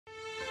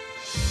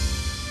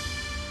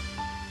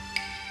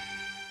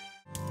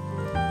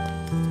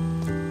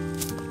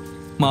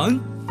Mẫn.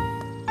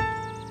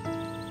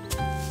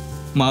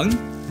 Mẫn,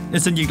 em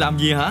xin việc làm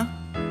gì hả?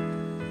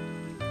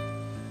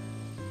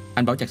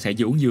 Anh bảo chặt sậy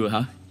vừa uống dừa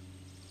hả?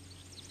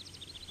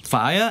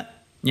 Phải á,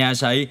 nhà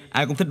sậy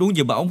ai cũng thích uống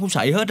dừa, bà ống hút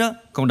sậy hết á,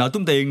 còn đỡ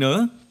tốn tiền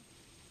nữa.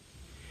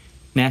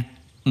 Nè,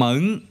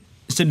 Mẫn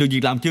xin được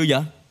việc làm chưa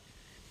vậy?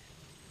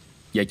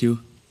 Dạ chưa.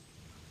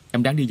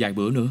 Em đáng đi vài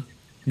bữa nữa.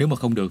 Nếu mà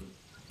không được,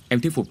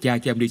 em thuyết phục cha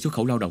cho em đi xuất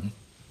khẩu lao động.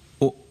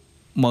 Ủa,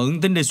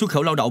 Mẫn tính đi xuất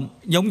khẩu lao động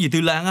giống gì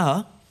Tư Lan á hả?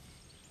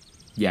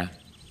 Dạ,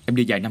 em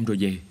đi vài năm rồi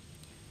về.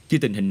 Chứ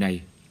tình hình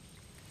này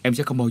em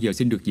sẽ không bao giờ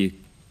xin được việc.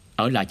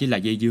 Ở lại chỉ là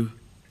dây dưa,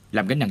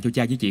 làm gánh nặng cho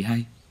cha với chị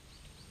hai.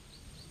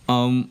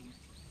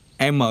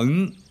 Em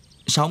Mẫn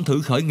sao không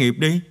thử khởi nghiệp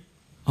đi?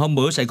 Hôm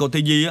bữa sậy coi TV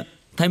á,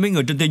 thấy mấy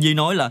người trên TV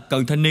nói là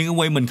cần thanh niên ở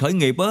quê mình khởi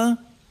nghiệp á.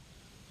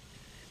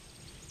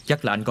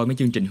 Chắc là anh coi mấy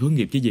chương trình hướng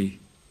nghiệp chứ gì.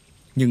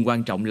 Nhưng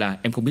quan trọng là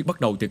em không biết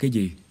bắt đầu từ cái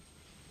gì,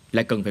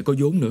 lại cần phải có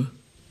vốn nữa.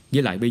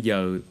 Với lại bây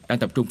giờ đang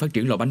tập trung phát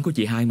triển lò bánh của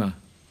chị hai mà.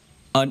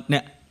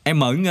 Nè, em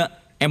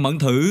Mẫn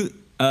thử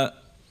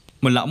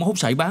mình làm ống hút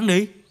sậy bán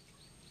đi.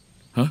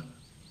 Hả?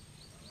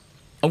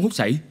 Ống hút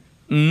sậy?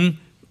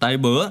 Tại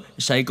bữa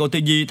sậy coi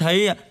TV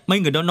thấy mấy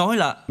người đó nói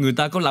là người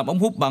ta có làm ống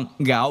hút bằng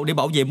gạo để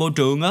bảo vệ môi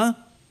trường á.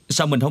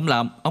 Sao mình không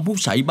làm ống hút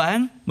sậy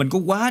bán? Mình có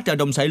quá trời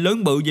đồng sậy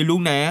lớn bự vậy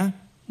luôn nè.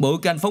 Bữa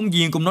cái anh phóng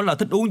viên cũng nói là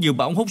thích uống dừa,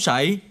 bảo ống hút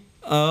sậy,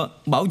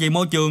 bảo vệ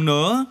môi trường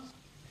nữa.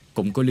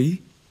 Cũng có lý.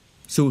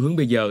 Xu hướng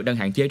bây giờ đang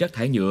hạn chế rác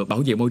thải nhựa,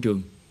 bảo vệ môi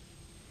trường.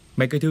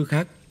 Mấy cái thứ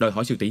khác đòi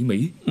hỏi sự tỉ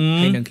mỉ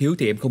hay năng khiếu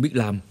thì em không biết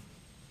làm.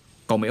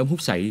 Còn mấy ống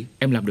hút sậy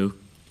em làm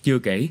được. Chưa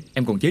kể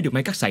em còn chế được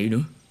máy cắt sậy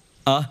nữa.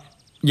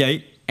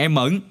 Vậy em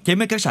Mẫn chế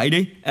máy cắt sậy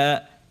đi.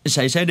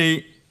 Sậy sẽ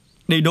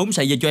đi đốn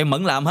sậy về cho em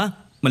Mẫn làm hả?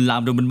 Mình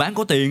làm rồi mình bán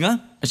có tiền á.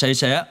 Sậy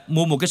sẽ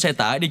mua một cái xe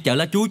tải đi chợ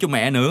lá chuối cho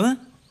mẹ nữa.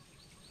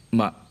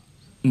 Mà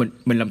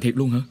mình làm thiệt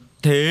luôn hả?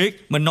 Thiệt,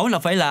 mình nói là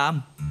phải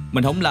làm.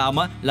 Mình không làm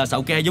á là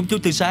xạo ke giống chú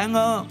Tư Sáng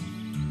á.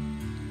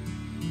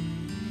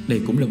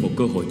 Đây cũng là một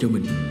cơ hội cho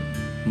mình.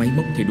 Máy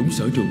móc thì đúng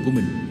sở trường của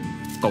mình,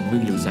 còn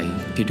nguyên liệu sậy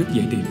thì rất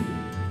dễ tìm.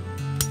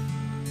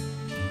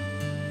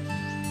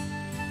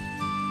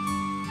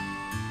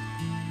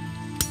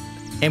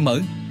 Em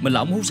Mẫn, mình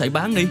làm ống hút sậy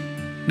bán đi.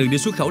 Đừng đi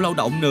xuất khẩu lao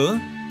động nữa.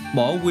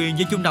 Bỏ Quyên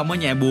với chú Năm ở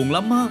nhà buồn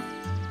lắm á.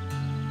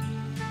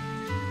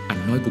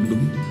 Anh nói cũng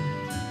đúng.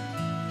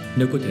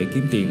 Nếu có thể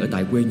kiếm tiền ở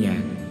tại quê nhà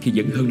thì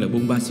vẫn hơn là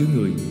bôn ba xứ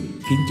người,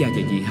 khiến cha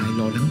và chị hai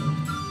lo lắng.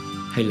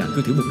 Hay là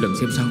cứ thử một lần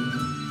xem sao.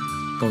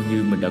 Coi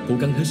như mình đã cố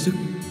gắng hết sức.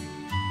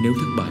 Nếu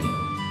thất bại,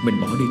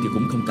 mình bỏ đi thì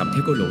cũng không cảm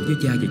thấy có lỗi với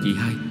cha và chị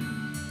hai.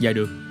 Dạ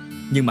được,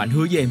 nhưng mà anh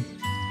hứa với em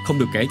không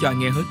được kể cho ai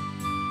nghe hết.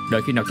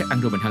 Đợi khi nào chắc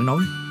ăn rồi mình hẳn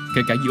nói,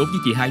 kể cả dì Út với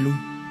chị hai luôn.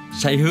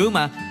 Sậy hứa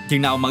mà,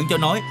 chừng nào Mẫn cho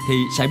nói thì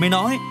sậy mới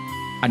nói.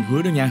 Anh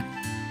hứa đó nha.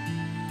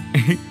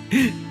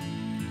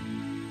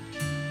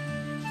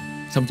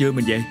 Xong chưa,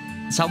 mình về?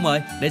 Xong rồi,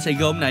 để xay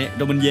gom này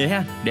rồi mình về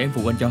ha. Để em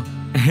phụ anh cho.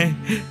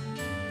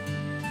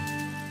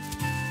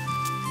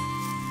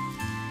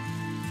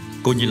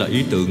 Coi như là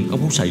ý tưởng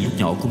ống hút sậy lúc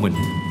nhỏ của mình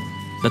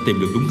đã tìm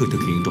được đúng người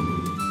thực hiện rồi.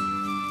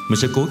 Mình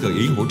sẽ cố gợi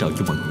ý hỗ trợ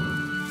cho Mẫn.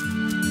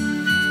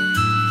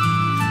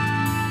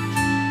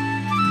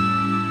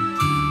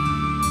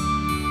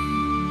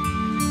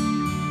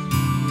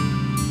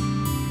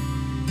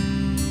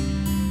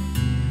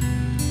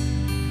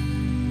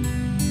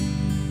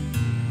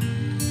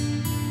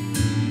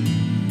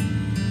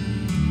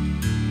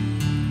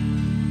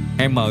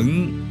 Em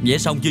Mẫn vẽ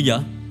xong chưa vậy?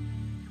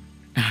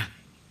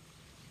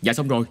 Dạ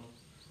xong rồi.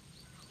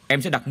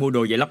 Em sẽ đặt mua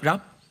đồ về lắp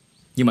ráp.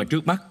 Nhưng mà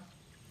trước mắt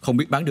không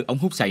biết bán được ống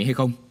hút sậy hay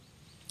không,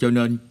 cho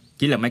nên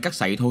chỉ là máy cắt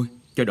sậy thôi,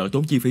 cho đỡ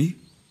tốn chi phí.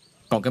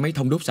 Còn cái máy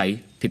thông đốt sậy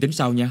thì tính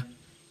sau nha.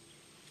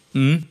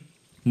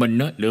 Mình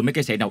lựa mấy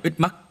cái sậy nào ít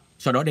mắc,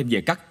 sau đó đem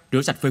về cắt,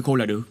 rửa sạch phơi khô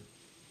là được.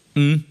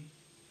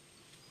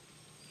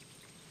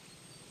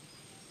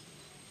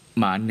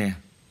 Mà anh nè,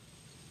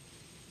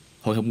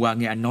 hồi hôm qua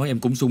nghe anh nói em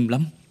cũng sung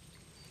lắm.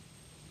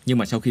 Nhưng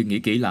mà sau khi nghĩ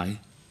kỹ lại,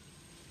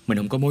 mình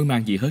không có mối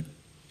mang gì hết.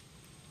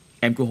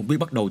 Em cũng không biết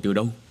bắt đầu từ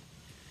đâu.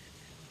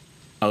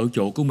 Ở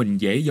chỗ của mình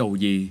dễ giàu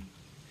gì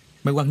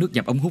mới quăng nước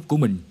nhập ống hút của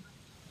mình.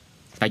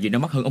 Tại vì nó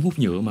mắc hơn ống hút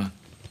nhựa mà.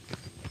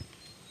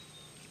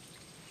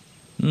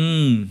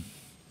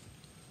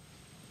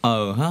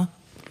 Hả?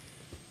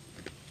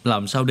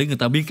 Làm sao để người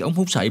ta biết cái ống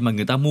hút sậy mà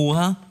người ta mua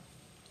hả?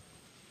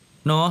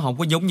 Nó không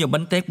có giống như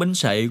bánh tét bánh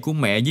sậy của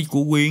mẹ với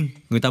của Quyên.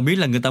 Người ta biết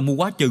là người ta mua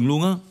quá chừng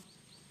luôn á.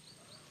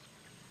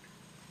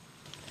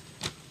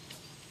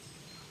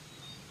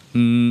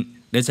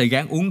 Để sậy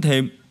gán uống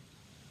thêm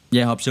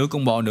vài hộp sữa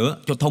con bò nữa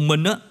cho thông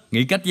minh á.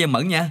 Nghĩ cách với em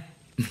Mẫn nha.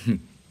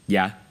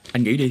 Dạ,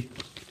 anh nghĩ đi.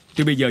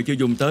 Tuy bây giờ chưa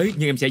dùng tới,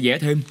 nhưng em sẽ vẽ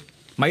thêm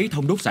máy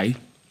thông đốt sậy.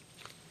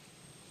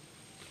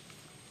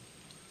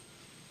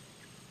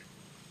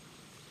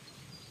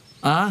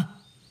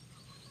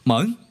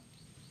 Mẫn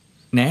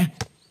nè,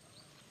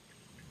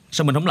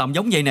 sao mình không làm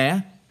giống vậy nè?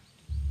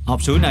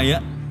 Hộp sữa này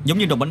á giống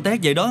như đồng bánh tét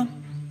vậy đó.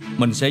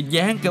 Mình sẽ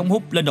dán cái ống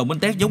hút lên đồng bánh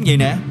tét giống vậy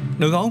nè,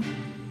 được không?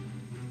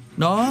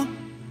 Đó.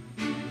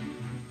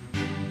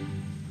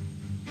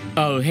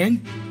 Hén.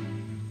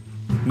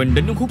 Mình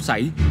đính ống hút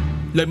sậy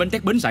lên bánh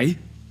tét bánh sậy.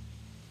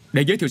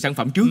 để giới thiệu sản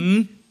phẩm trước.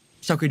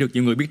 Sau khi được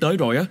nhiều người biết tới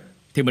rồi á,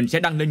 thì mình sẽ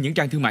đăng lên những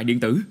trang thương mại điện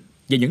tử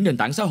và những nền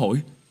tảng xã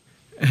hội.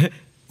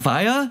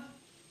 Phải á.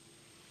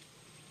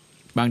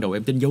 Ban đầu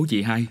em tính giấu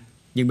chị hai,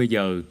 nhưng bây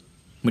giờ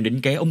mình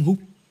định ké ống hút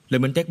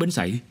lên bến tét bến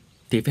sậy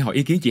thì phải hỏi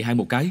ý kiến chị hai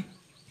một cái.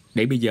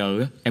 Để bây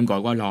giờ em gọi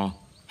qua lò,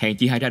 hẹn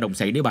chị hai ra đồng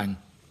sậy để bàn.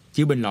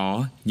 Chứ bên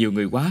lò nhiều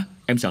người quá,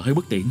 em sợ hơi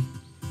bất tiện.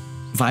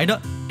 Phải đó,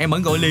 em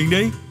vẫn gọi liền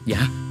đi.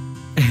 Dạ.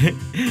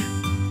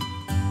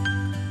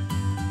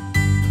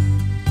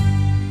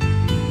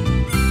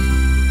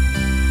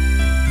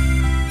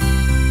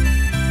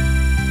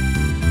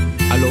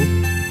 Alo,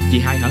 chị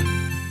hai hả?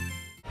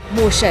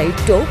 MĽA Sện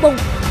trổ bông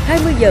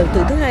 20 giờ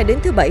từ thứ Hai đến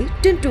thứ Bảy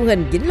trên truyền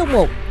hình Vĩnh Long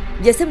 1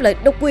 và xem lại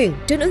độc quyền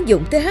trên ứng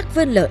dụng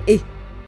THVL.